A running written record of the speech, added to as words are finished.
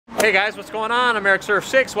Hey guys, what's going on? I'm Eric Surf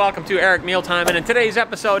 6. Welcome to Eric Mealtime, and in today's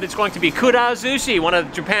episode it's going to be Kurazushi, one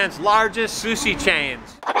of Japan's largest sushi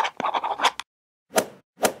chains.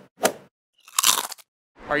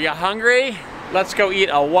 Are you hungry? Let's go eat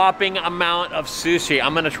a whopping amount of sushi.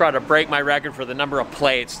 I'm gonna try to break my record for the number of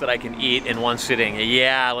plates that I can eat in one sitting.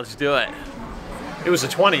 Yeah, let's do it. It was a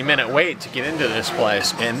 20-minute wait to get into this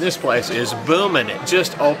place, and this place is booming. It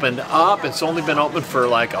just opened up. It's only been open for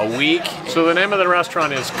like a week. So the name of the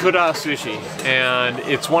restaurant is Kura Sushi, and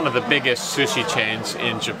it's one of the biggest sushi chains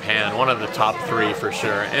in Japan, one of the top 3 for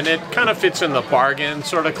sure. And it kind of fits in the bargain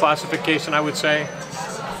sort of classification, I would say.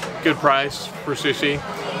 Good price for sushi.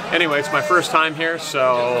 Anyway, it's my first time here,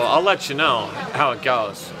 so I'll let you know how it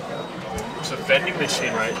goes. There's a vending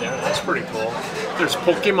machine right there. That's pretty cool. There's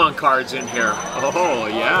Pokemon cards in here. Oh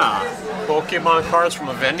yeah, Pokemon cards from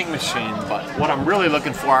a vending machine. But what I'm really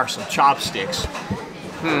looking for are some chopsticks.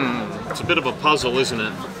 It's a bit of a puzzle, isn't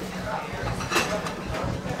it?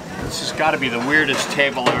 This has got to be the weirdest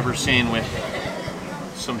table I've ever seen, with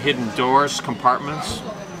some hidden doors, compartments.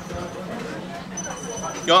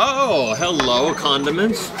 Oh, hello,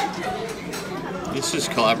 condiments. This is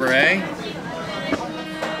clever, eh?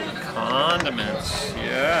 Condiments,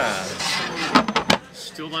 yeah.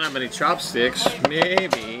 Still don't have any chopsticks.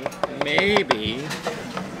 Maybe.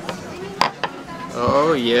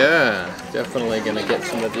 Oh yeah, definitely gonna get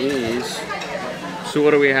some of these. So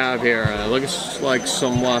what do we have here? Looks like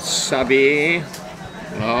some wasabi.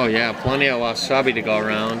 Oh yeah, plenty of wasabi to go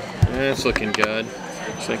around. It's looking good.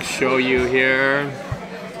 Looks like shoyu here.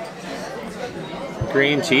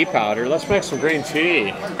 Green tea powder. Let's make some green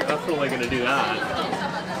tea. Definitely gonna do that.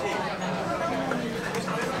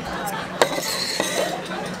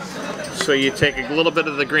 So you take a little bit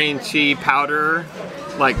of the green tea powder,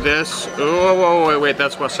 like this. Oh, wait,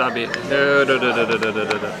 that's wasabi. No.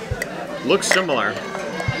 Looks similar.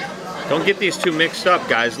 Don't get these two mixed up,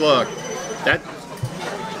 guys. Look,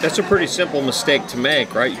 that's a pretty simple mistake to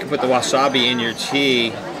make, right? You can put the wasabi in your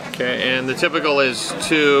tea. Okay, and the typical is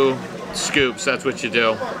 2 scoops. That's what you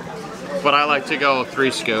do. But I like to go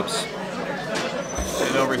 3 scoops.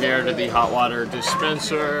 And over here to the hot water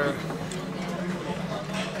dispenser.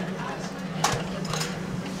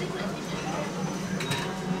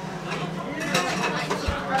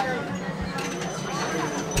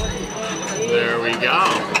 There we go.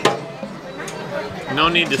 No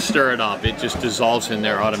need to stir it up. It just dissolves in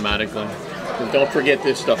there automatically. And don't forget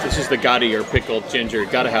this stuff. This is the Gadget or pickled ginger.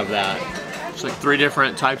 Gotta have that. It's like 3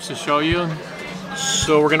 different types to show you.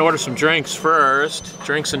 So we're gonna order some drinks first.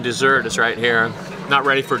 Drinks and dessert is right here. Not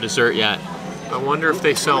ready for dessert yet. I wonder if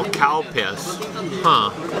they sell cow piss.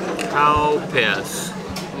 Huh. Cow piss.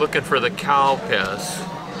 Looking for the cow piss.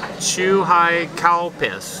 Chu-hai cow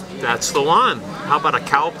piss. That's the one. How about a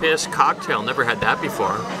cow piss cocktail? Never had that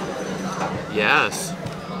before. Yes.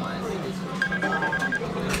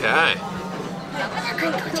 Okay.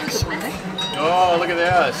 Oh, look at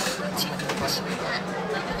this.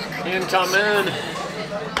 Incoming.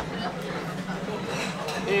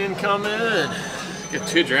 Incoming. Get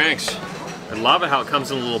 2 drinks. I love it how it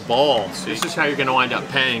comes in a little bowl. So this is how you're going to wind up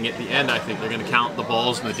paying at the end. I think they're going to count the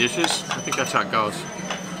bowls and the dishes. I think that's how it goes.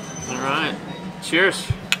 All right. Cheers.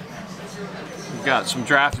 We've got some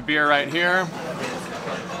draft beer right here.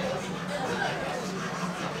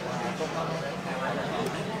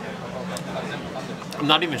 I'm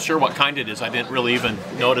not even sure what kind it is. I didn't really even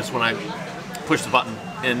notice when I pushed the button.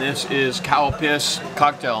 And this is cow piss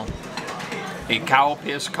cocktail. A cow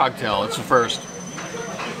piss cocktail. It's the first.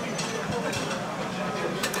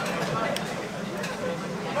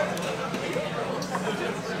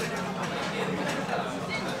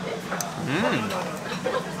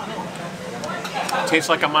 Tastes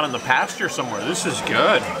like I'm out in the pasture somewhere. This is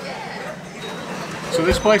good. So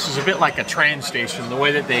this place is a bit like a train station, the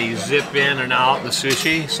way that they zip in and out the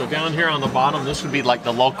sushi. So down here on the bottom, this would be like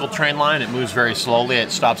the local train line. It moves very slowly.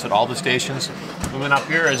 It stops at all the stations. And then up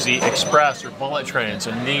here is the express or bullet trains.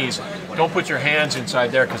 And these, don't put your hands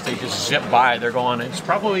inside there because they just zip by. They're going, it's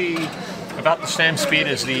probably about the same speed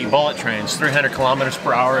as the bullet trains, 300 kilometers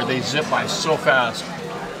per hour. They zip by so fast.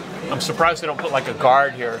 I'm surprised they don't put like a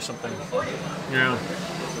guard here or something. Yeah.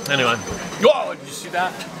 Anyway. Whoa, did you see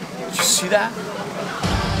that? Did you see that?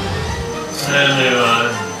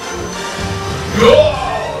 Anyway.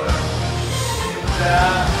 Whoa!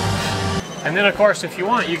 And then of course, if you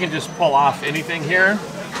want, you can just pull off anything here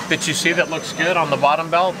that you see that looks good on the bottom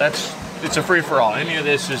belt. It's a free-for-all. Any of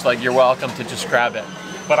this is like, you're welcome to just grab it.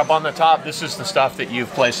 But up on the top, this is the stuff that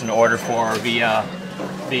you've placed an order for via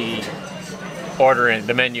the ordering,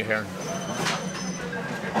 the menu here.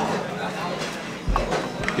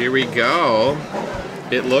 Here we go.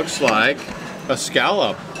 It looks like a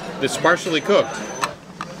scallop that's partially cooked.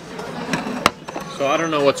 So I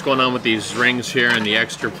don't know what's going on with these rings here and the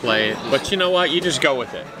extra plate, but you know what? You just go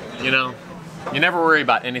with it, you know? You never worry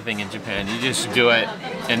about anything in Japan. You just do it,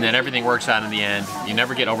 and then everything works out in the end. You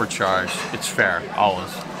never get overcharged. It's fair,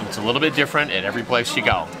 always. It's a little bit different at every place you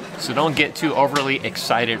go. So don't get too overly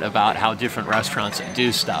excited about how different restaurants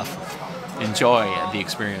do stuff. Enjoy the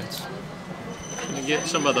experience. I'm gonna get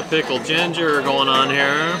some of the pickled ginger going on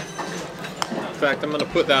here. In fact, I'm gonna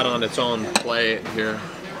put that on its own plate here.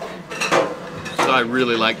 So I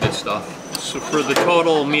really like this stuff. So for the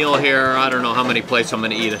total meal here, I don't know how many plates I'm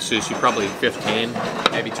gonna eat of sushi, probably 15,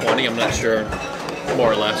 maybe 20, I'm not sure,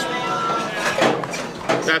 more or less.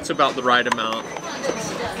 That's about the right amount,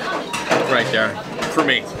 right there, for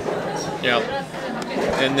me. Yep.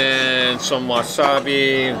 And then some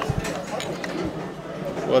wasabi.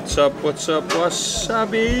 What's up, wasabi?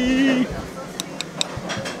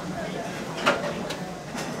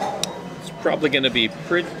 It's probably gonna be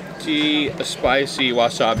pretty spicy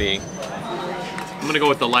wasabi. I'm gonna go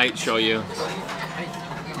with the light, show you.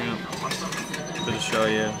 Yeah. Gonna show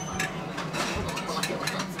you.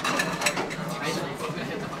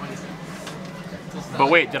 But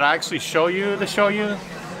wait, did I actually show you the show you?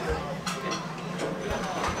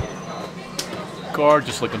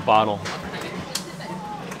 Gorgeous looking bottle.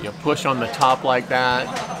 You push on the top like that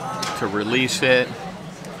to release it.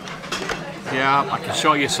 Yeah, I can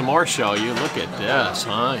show you some more show you. Look at this,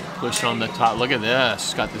 huh? You push on the top. Look at this.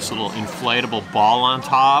 It's got this little inflatable ball on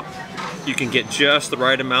top. You can get just the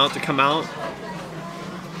right amount to come out.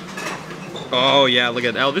 Oh yeah, look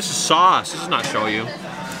at that. Oh, this is sauce. This is not show you.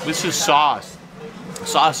 This is sauce.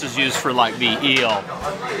 Sauce is used for like the eel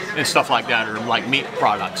and stuff like that, or like meat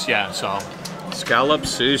products. Yeah, so. Scallop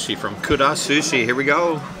sushi from Kura Sushi. Here we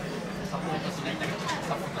go.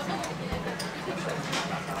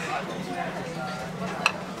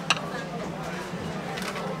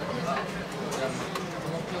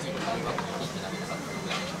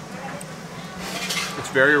 It's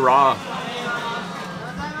very raw.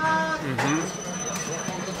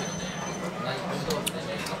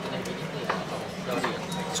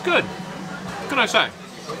 It's good. What can I say?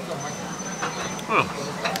 Huh.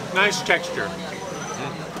 Nice texture.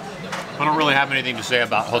 I don't really have anything to say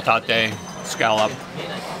about hotate scallop.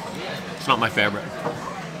 It's not my favorite.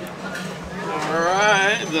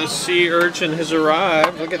 Alright, the sea urchin has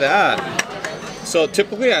arrived. Look at that. So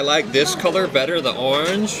typically I like this color better, the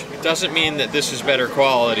orange. It doesn't mean that this is better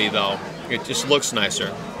quality though. It just looks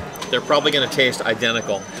nicer. They're probably going to taste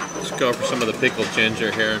identical. Let's go for some of the pickled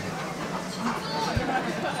ginger here.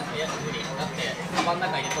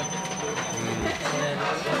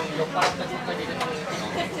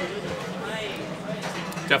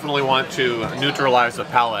 Definitely want to neutralize the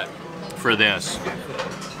palate for this.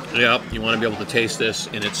 Yep, you want to be able to taste this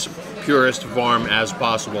in its purest form as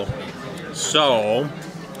possible. So,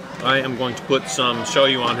 I am going to put some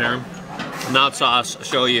shoyu on here. Not sauce,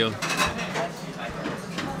 shoyu.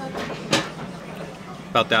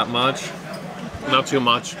 About that much. Not too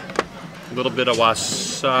much. A little bit of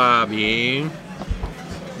wasabi.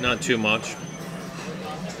 Not too much.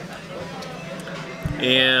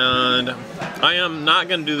 And I am not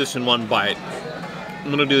going to do this in one bite. I'm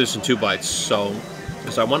going to do this in 2 bites. So,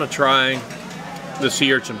 because I want to try the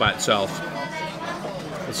sea urchin by itself.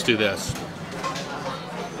 Let's do this.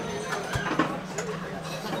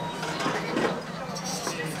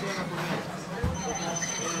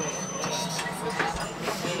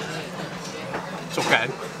 It's okay.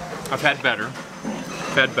 I've had better.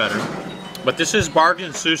 But this is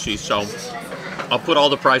bargain sushi, so I'll put all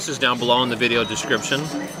the prices down below in the video description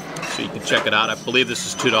so you can check it out. I believe this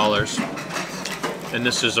is $2. And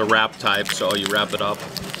this is a wrap type, so you wrap it up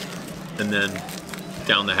and then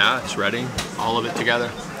down the hatch, ready? All of it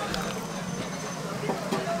together.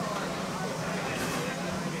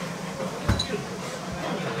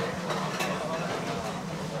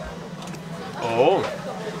 Oh,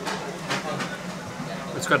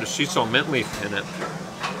 it's got a shiso mint leaf in it.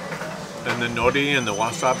 And the nori and the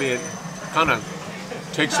wasabi, it kind of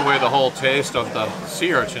takes away the whole taste of the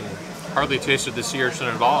sea urchin. Hardly tasted the sea urchin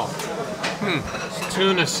at all.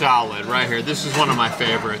 Tuna salad right here. This is one of my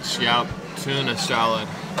favorites. Yep, tuna salad.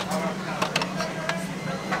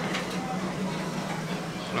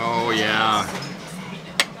 Oh yeah.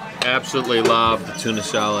 Absolutely love the tuna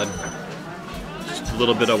salad. Just a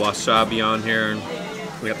little bit of wasabi on here.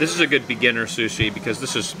 Yep, this is a good beginner sushi because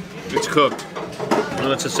it's cooked.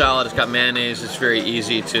 When it's a salad, it's got mayonnaise, it's very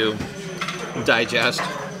easy to digest.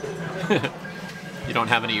 You don't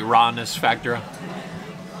have any rawness factor.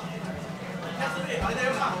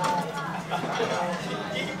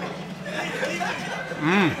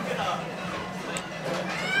 Mmm.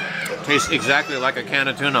 Tastes exactly like a can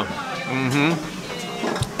of tuna. Mm-hmm.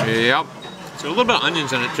 Yep. There's a little bit of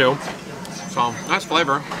onions in it too. So, nice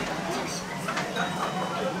flavor.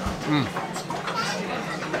 Mm.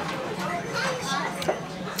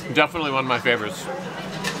 Definitely one of my favorites.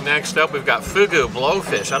 Next up, we've got fugu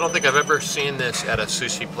blowfish. I don't think I've ever seen this at a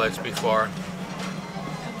sushi place before.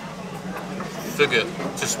 Fugu,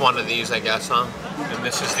 just one of these, I guess, huh? And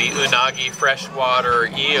this is the unagi freshwater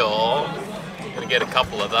eel. Gonna get a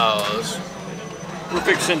couple of those. We're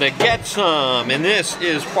fixing to get some, and this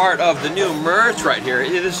is part of the new merch right here.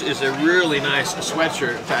 This is a really nice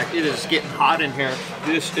sweatshirt. In fact, it is getting hot in here.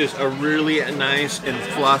 This is a really nice and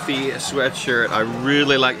fluffy sweatshirt. I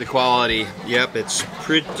really like the quality. Yep, it's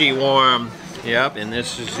pretty warm. Yep, and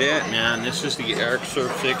this is it, man. This is the Eric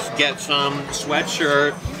Surf 6 Get Some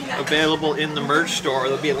sweatshirt available in the merch store.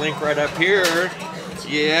 There'll be a link right up here.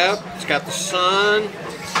 Yep, it's got the sun.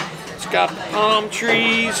 It's got the palm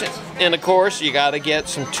trees, and of course you gotta get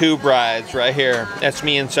some tube rides right here. That's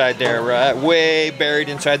me inside there, right? Way buried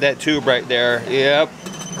inside that tube right there. Yep.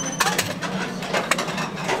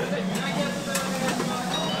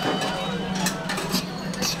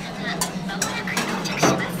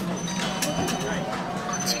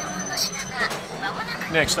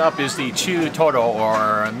 Next up is the Chu Toro,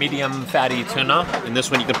 or medium fatty tuna. And this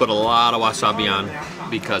one you can put a lot of wasabi on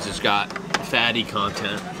because it's got fatty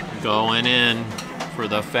content. Going in for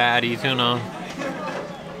the fatty tuna.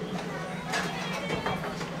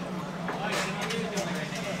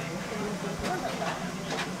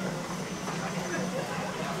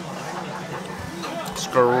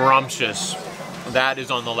 Scrumptious. That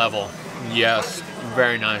is on the level. Yes,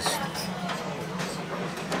 very nice.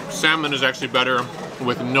 Salmon is actually better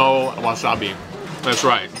with no wasabi. That's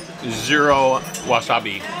right. 0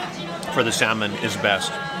 wasabi for the salmon is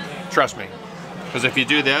best. Trust me. Because if you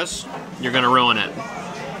do this, you're going to ruin it.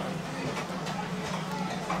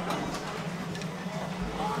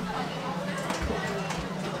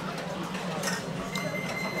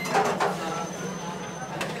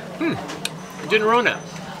 Didn't ruin it.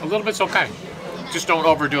 A little bit's okay. Just don't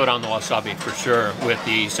overdo it on the wasabi for sure with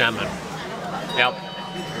the salmon. Yep.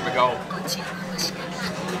 Here we go.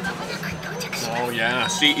 Oh yeah,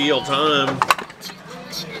 sea eel time.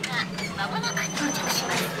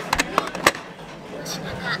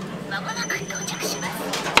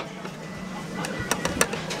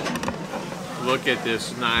 Look at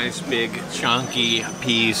this nice big chunky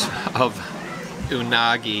piece of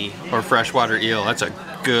unagi or freshwater eel. That's a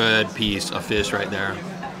good piece of fish right there.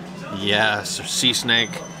 Yes, sea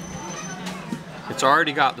snake. It's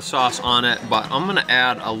already got the sauce on it, but I'm gonna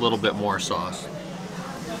add a little bit more sauce.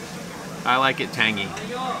 I like it tangy.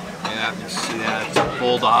 Yeah, you see that? It's a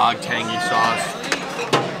bulldog tangy sauce.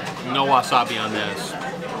 No wasabi on this.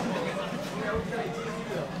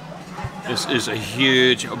 This is a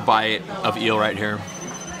huge bite of eel right here.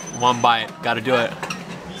 One bite, gotta do it.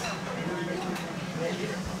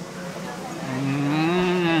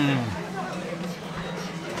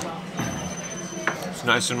 It's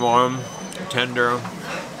nice and warm, tender,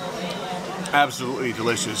 absolutely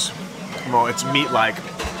delicious. Well, it's meat-like,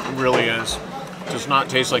 it really is. It does not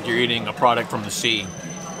taste like you're eating a product from the sea.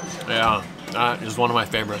 Yeah, that is one of my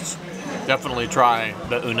favorites. Definitely try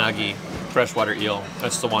the unagi freshwater eel,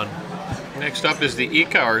 that's the one. Next up is the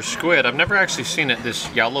ika or squid. I've never actually seen it this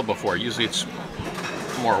yellow before. Usually it's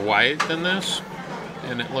more white than this.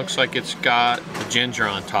 And it looks like it's got the ginger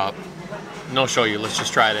on top. And I'll show you, let's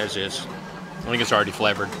just try it as is. I think it's already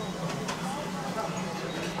flavored.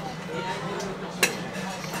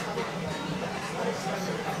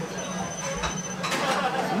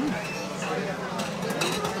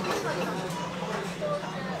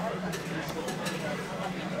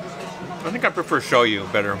 I think I prefer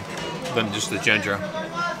shoyu better than just the ginger.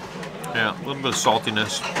 Yeah, a little bit of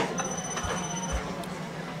saltiness.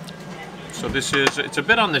 So this is, it's a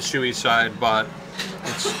bit on the chewy side, but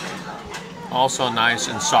it's also nice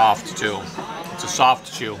and soft too. It's a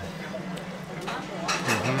soft chew.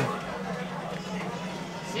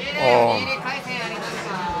 Oh.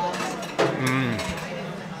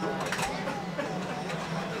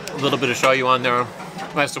 A little bit of shoyu on there.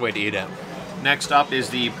 That's the way to eat it. Next up is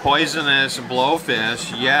the poisonous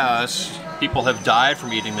blowfish. Yes, people have died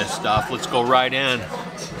from eating this stuff. Let's go right in.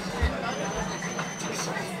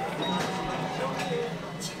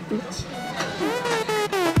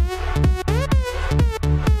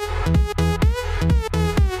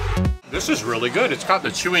 This is really good. It's got the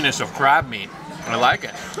chewiness of crab meat. I like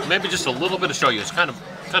it. Maybe just a little bit of shoyu. It's kind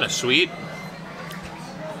of sweet.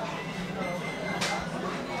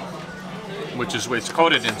 Which is, it's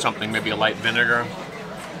coated in something, maybe a light vinegar.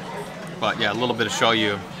 But yeah, a little bit of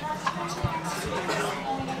shoyu.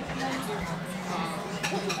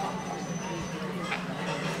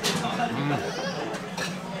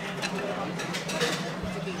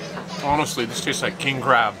 Honestly, this tastes like king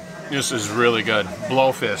crab. This is really good.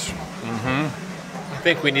 Blowfish. I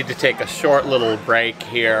think we need to take a short little break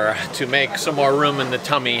here to make some more room in the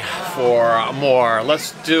tummy for more.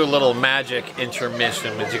 Let's do a little magic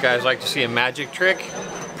intermission. Would you guys like to see a magic trick?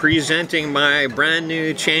 Presenting my brand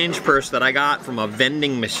new change purse that I got from a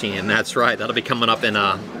vending machine. That's right, that'll be coming up in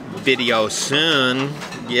a video soon.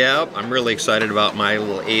 Yep, I'm really excited about my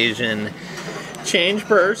little Asian change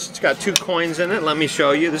purse. It's got 2 coins in it. Let me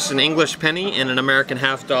show you. This is an English penny and an American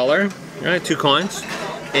 $half. All right, 2 coins.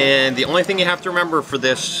 And the only thing you have to remember for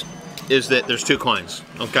this is that there's 2 coins,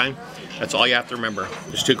 okay? That's all you have to remember.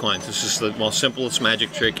 There's 2 coins. This is the most simplest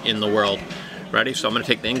magic trick in the world. Ready? So I'm gonna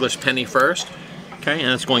take the English penny first, okay?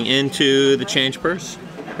 And it's going into the change purse.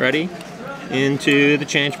 Ready? Into the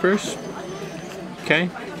change purse, okay?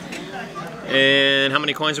 And how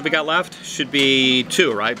many coins have we got left? Should be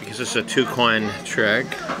 2, right? Because this is a 2 coin trick.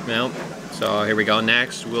 Well, so here we go.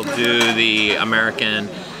 Next, we'll do the American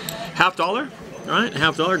 $half. All right,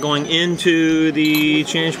 $half going into the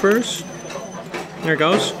change purse. There it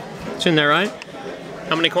goes. It's in there, right?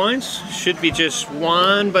 How many coins? Should be just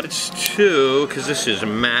 1, but it's 2 because this is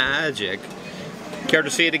magic. Care to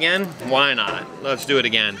see it again? Why not? Let's do it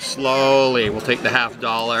again. Slowly, we'll take the $half.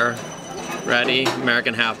 Ready?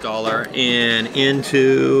 American $half and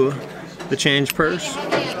into the change purse.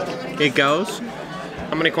 It goes.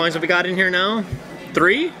 How many coins have we got in here now?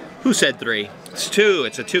 3? Who said 3? It's 2.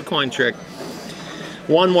 It's a 2 coin trick.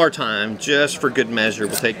 One more time, just for good measure,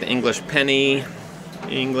 we'll take the English penny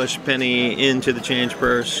into the change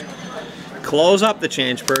purse. Close up the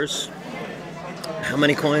change purse. How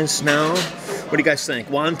many coins now? What do you guys think?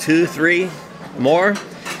 1, 2, 3? More?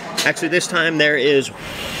 Actually, this time there is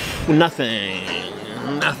nothing.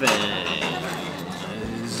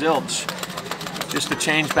 Zilch. Just a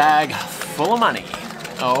change bag full of money.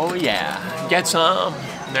 Oh yeah, get some.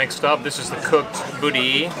 Next up, this is the cooked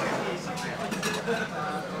booty.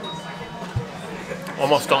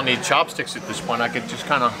 Almost don't need chopsticks at this point. I could just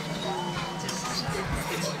kind of...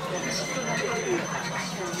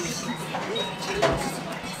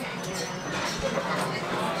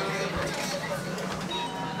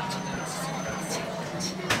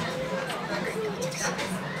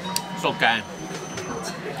 It's okay.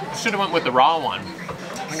 I should have went with the raw one.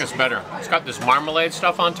 I think it's better. It's got this marmalade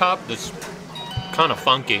stuff on top that's kind of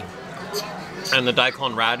funky. And the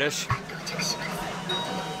daikon radish.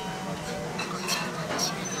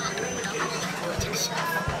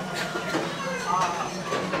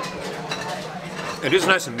 It is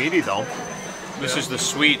nice and meaty though. This is the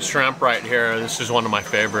sweet shrimp right here. This is one of my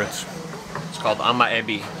favorites. It's called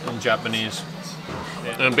amaebi in Japanese.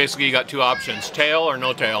 And basically you got 2 options, tail or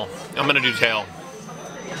no tail. I'm gonna do tail.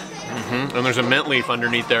 And there's a mint leaf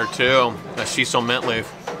underneath there too, a shiso mint leaf.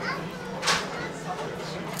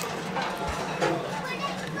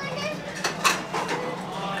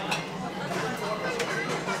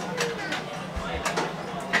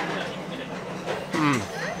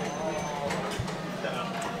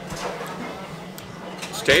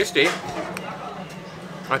 It's tasty.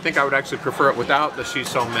 I think I would actually prefer it without the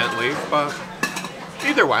shiso mint leaf, but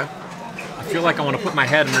either way. I feel like I want to put my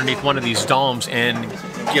head underneath one of these domes and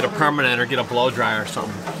get a permanent or get a blow dryer or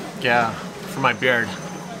something. Yeah, for my beard.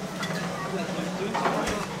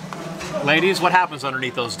 Ladies, what happens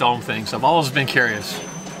underneath those dome things? I've always been curious.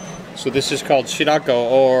 So this is called shirako,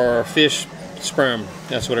 or fish sperm.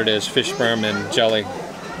 That's what it is, fish sperm and jelly.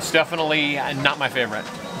 It's definitely not my favorite,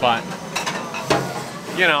 but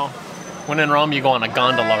you know, when in Rome, you go on a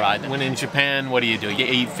gondola ride. When in Japan, what do? You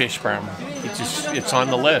eat fish sperm. It's on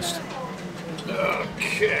the list.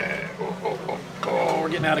 Okay. We're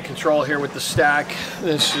getting out of control here with the stack.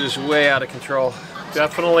 This is way out of control.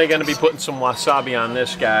 Definitely going to be putting some wasabi on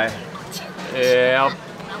this guy. Yep.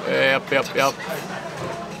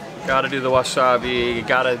 Gotta do the wasabi.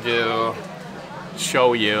 Gotta do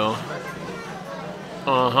shoyu.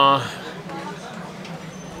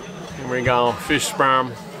 Here we go. Fish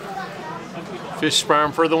sperm. Fish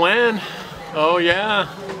sperm for the win. Oh yeah.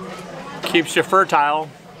 Keeps you fertile.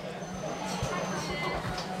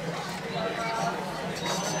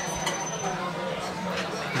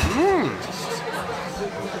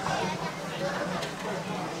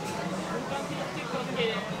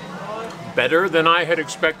 Better than I had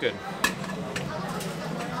expected.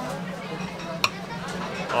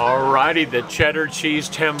 Alrighty, the cheddar cheese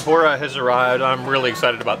tempura has arrived. I'm really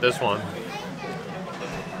excited about this one.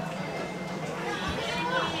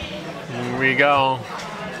 Here we go.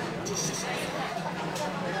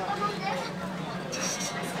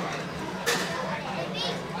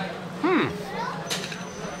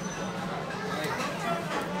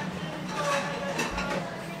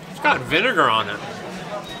 got vinegar on it.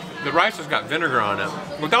 The rice has got vinegar on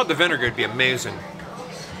it. Without the vinegar, it'd be amazing.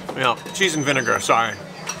 Yeah, cheese and vinegar, sorry.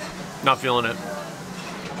 Not feeling it.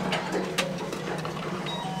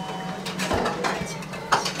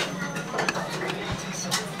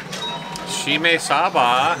 Shime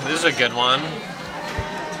Saba, this is a good one.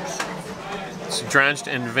 It's drenched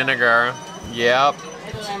in vinegar. Yep.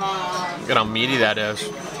 Look at how meaty that is.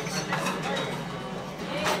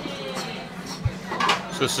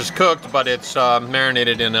 So this is cooked, but it's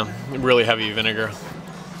marinated in a really heavy vinegar.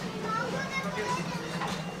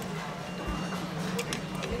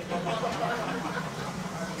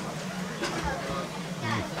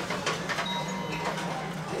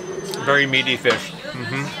 Very meaty fish.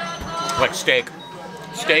 Like steak.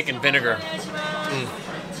 Steak and vinegar.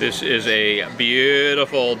 This is a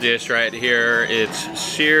beautiful dish right here. It's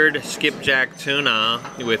seared skipjack tuna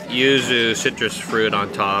with yuzu citrus fruit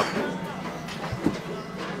on top.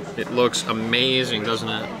 It looks amazing, doesn't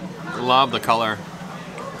it? Love the color.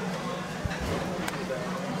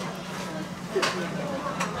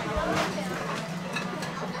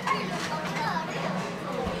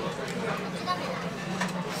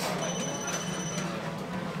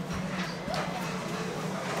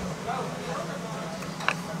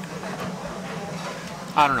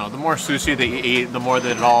 I don't know, the more sushi that you eat, the more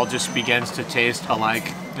that it all just begins to taste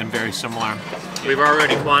alike and very similar. We've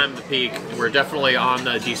already climbed the peak. We're definitely on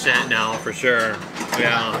the descent now, for sure.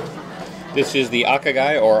 Yeah. This is the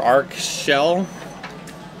akagai, or arc shell.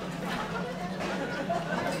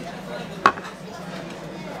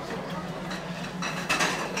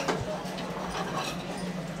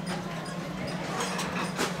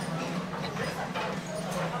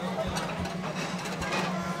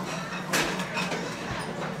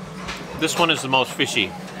 This one is the most fishy.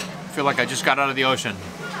 I feel like I just got out of the ocean.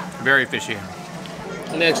 Very fishy.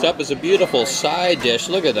 Next up is a beautiful side dish.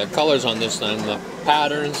 Look at the colors on this thing. The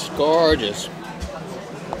patterns, gorgeous.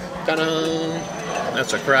 Ta-da!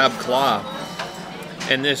 That's a crab claw.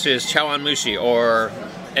 And this is chawanmushi, or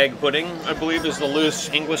egg pudding, I believe is the loose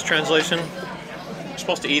English translation. You're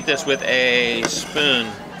supposed to eat this with a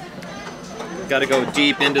spoon. Got to go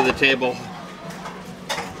deep into the table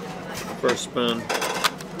for a spoon.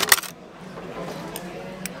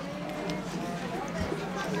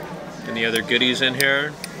 Any other goodies in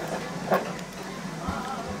here?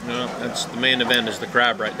 No, that's the main event, is the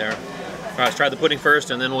crab right there. All right, let's try the pudding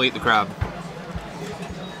first and then we'll eat the crab.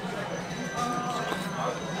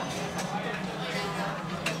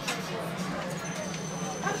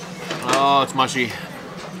 Oh, it's mushy.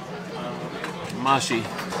 Mushy.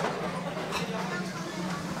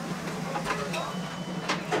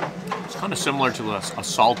 It's kind of similar to a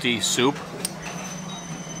salty soup.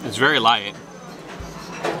 It's very light.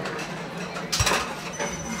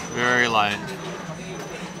 Very light.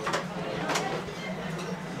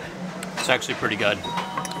 It's actually pretty good.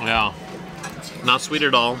 Yeah. Not sweet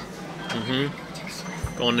at all.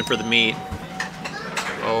 Going in for the meat.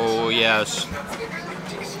 Oh, yes.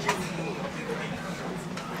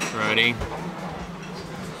 Ready?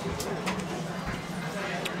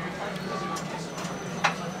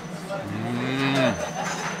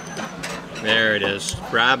 There it is.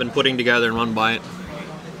 Crab and pudding together in one bite.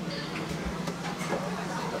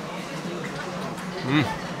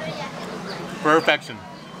 Perfection.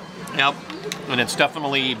 Yep. And it's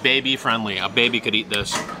definitely baby friendly. A baby could eat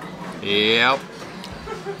this. Yep.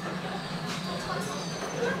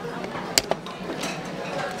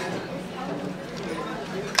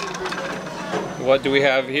 What do we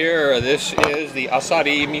have here? This is the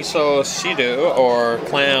asari miso shiru, or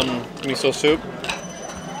clam miso soup.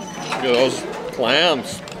 Look at those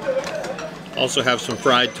clams. Also have some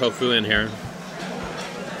fried tofu in here.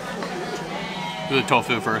 Do the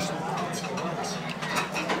tofu first.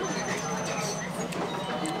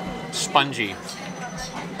 Spongy.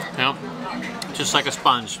 Yep. Just like a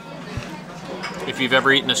sponge. If you've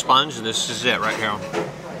ever eaten a sponge, this is it right here.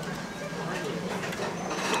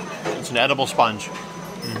 It's an edible sponge.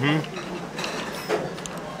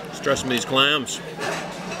 Let's try some of these clams.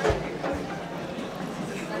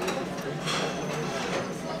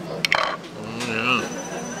 Yeah.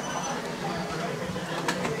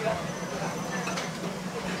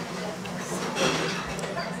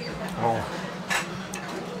 Oh.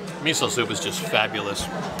 Miso soup is just fabulous.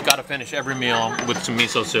 Gotta finish every meal with some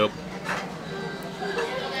miso soup.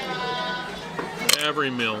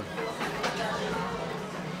 Every meal.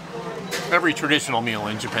 Every traditional meal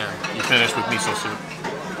in Japan, you finish with miso soup.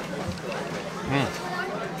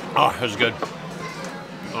 Oh, that was good.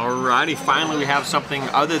 Alrighty, finally we have something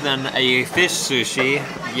other than a fish sushi.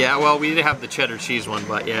 Yeah, well, we did have the cheddar cheese one,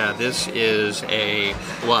 but yeah, this is a,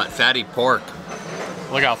 what, fatty pork.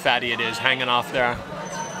 Look how fatty it is, hanging off there.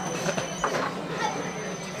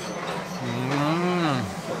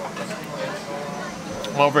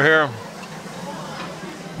 I'm over here.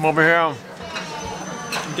 I'm over here.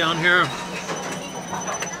 I'm down here.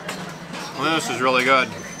 Well, this is really good.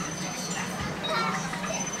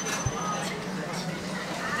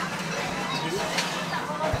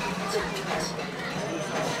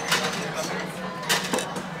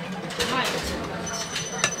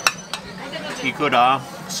 Kura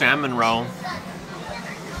salmon roll.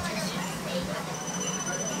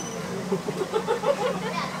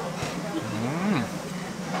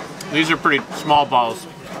 These are pretty small balls.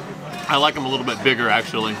 I like them a little bit bigger,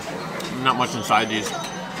 actually. Not much inside these. A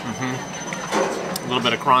little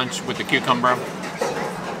bit of crunch with the cucumber.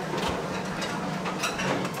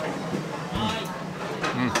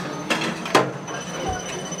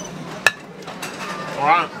 All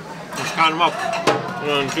right, let's count them up.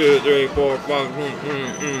 1, 2, 3, 4, 5.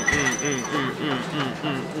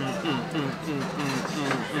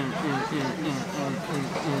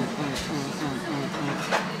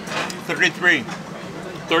 33,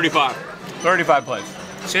 35 plates.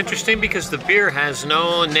 It's interesting because the beer has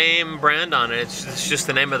no name brand on it. It's just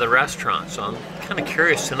the name of the restaurant. So I'm kind of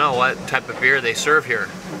curious to know what type of beer they serve here.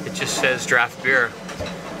 It just says draft beer.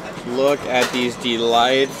 Look at these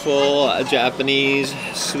delightful Japanese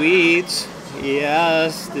sweets.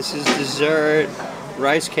 Yes, this is dessert.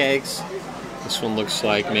 Rice cakes. This one looks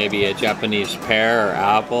like maybe a Japanese pear or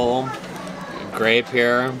apple. A grape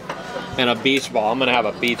here. And a beach ball. I'm gonna have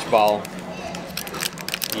a beach ball.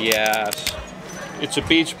 Yes. It's a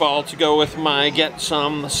beach ball to go with my get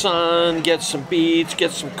some sun, get some beach,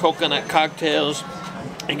 get some coconut cocktails,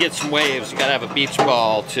 and get some waves. You gotta have a beach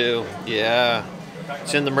ball too. Yeah.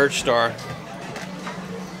 It's in the merch store.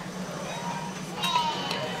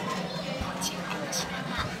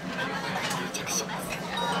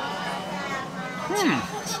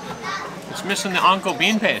 It's missing the Uncle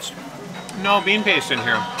bean paste. No bean paste in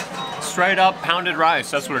here. Straight up pounded rice,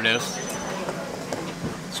 that's what it is.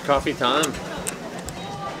 It's coffee time.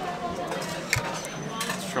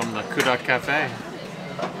 It's from the Kura Cafe.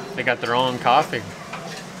 They got their own coffee.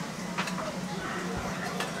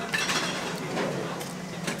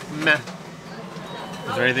 Meh.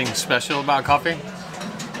 Is there anything special about coffee?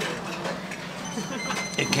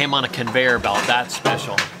 It came on a conveyor belt, that's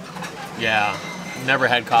special. Yeah, never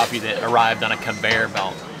had coffee that arrived on a conveyor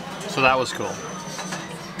belt. So that was cool.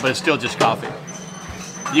 But it's still just coffee.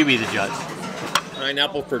 You be the judge.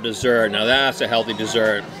 Pineapple for dessert. Now that's a healthy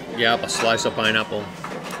dessert. Yep, a slice of pineapple.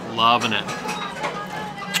 Loving it.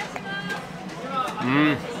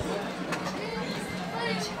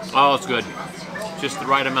 Oh, it's good. Just the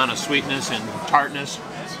right amount of sweetness and tartness.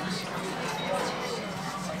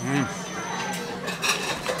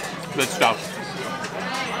 Good stuff.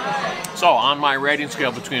 So on my rating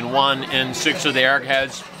scale between 1 and 6 of the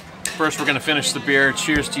airheads, first we're gonna finish the beer.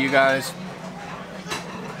 Cheers to you guys.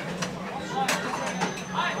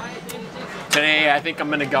 Today I think I'm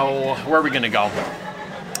gonna go, where are we gonna go?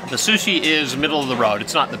 The sushi is middle of the road.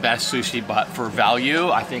 It's not the best sushi, but for value,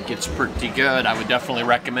 I think it's pretty good. I would definitely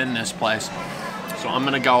recommend this place. So I'm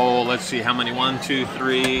gonna go, let's see, how many? 1, 2,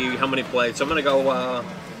 3, how many plates? I'm gonna go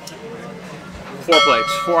 4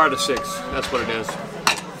 plates, 4 out of 6. That's what it is.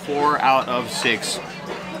 4 out of 6.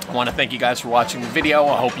 I want to thank you guys for watching the video.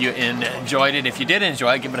 I hope you enjoyed it. If you did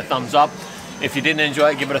enjoy it, give it a thumbs up. If you didn't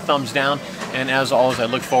enjoy it, give it a thumbs down. And as always, I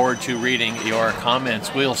look forward to reading your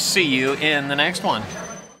comments. We'll see you in the next one.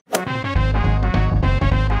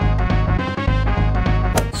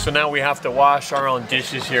 So now we have to wash our own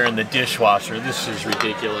dishes here in the dishwasher. This is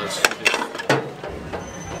ridiculous.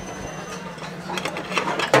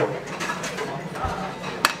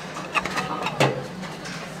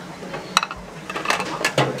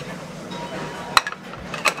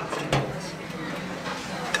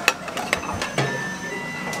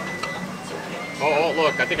 Oh,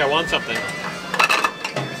 look, I think I won something.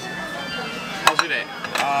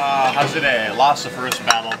 How's it? Lost the first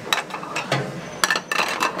battle.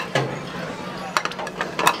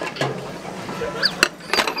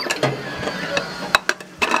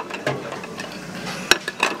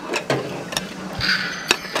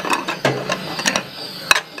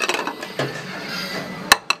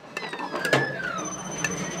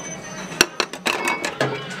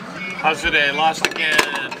 How's it? Lost again.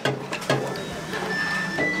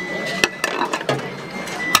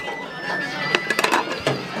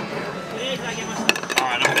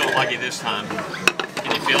 Lucky this time.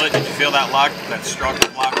 Can you feel it? Did you feel that luck? That stroke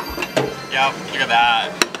of luck? Yep, look at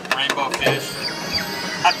that. Rainbow fish.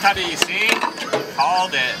 Hatari, see?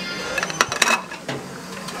 Called it.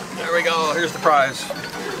 There we go, here's the prize.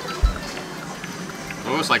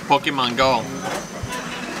 Oh, it's like Pokemon Go.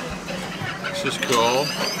 This is cool.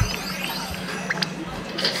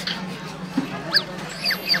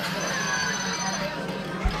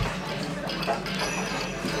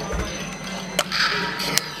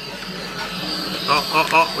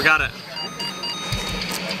 Oh, we got it.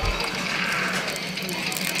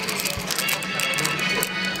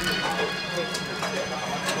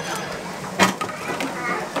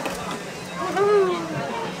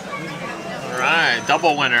 All right,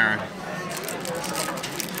 double winner.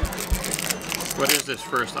 What is this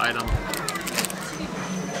first item?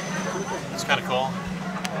 It's kind of cool.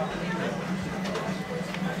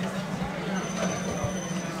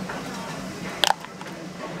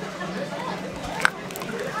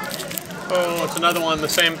 Oh, it's another one, the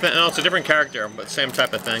same thing. Oh, it's a different character, but same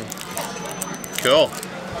type of thing. Cool.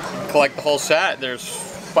 Collect the whole set. There's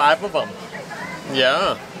 5 of them.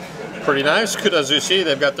 Yeah. Pretty nice. Kurazushi,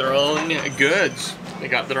 they've got their own goods. They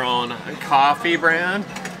got their own coffee brand.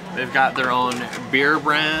 They've got their own beer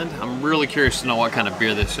brand. I'm really curious to know what kind of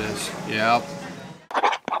beer this is. Yep.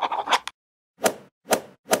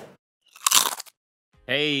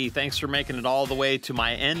 Hey, thanks for making it all the way to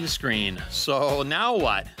my end screen. So now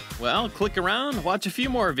what? Well, click around, watch a few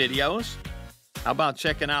more videos. How about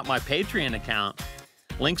checking out my Patreon account?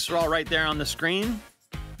 Links are all right there on the screen.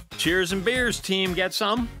 Cheers and beers, team. Get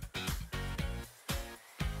some?